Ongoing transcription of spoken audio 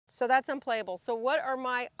So that's unplayable. So what are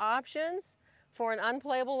my options for an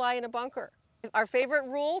unplayable lie in a bunker? Our favorite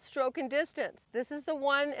rule, stroke and distance. This is the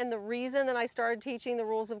one and the reason that I started teaching the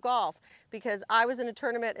rules of golf, because I was in a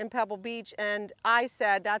tournament in Pebble Beach and I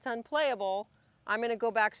said, that's unplayable. I'm going to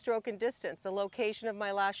go back stroke and distance, the location of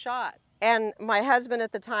my last shot. And my husband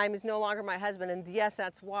at the time is no longer my husband, and yes,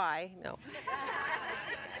 that's why. No.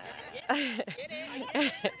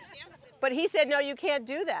 But he said, no, you can't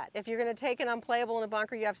do that. If you're going to take an unplayable in a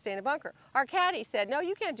bunker, you have to stay in a bunker. Our caddy said, no,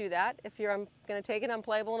 you can't do that. If you're going to take an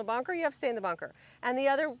unplayable in a bunker, you have to stay in the bunker. And the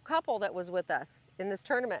other couple that was with us in this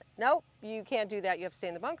tournament, nope, you can't do that. You have to stay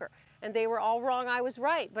in the bunker. And they were all wrong. I was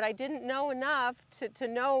right, but I didn't know enough to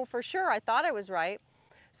know for sure. I thought I was right.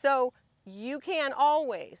 So you can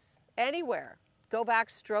always, anywhere, go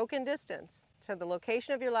back stroke and distance to the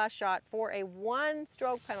location of your last shot for a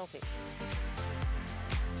 1-stroke penalty.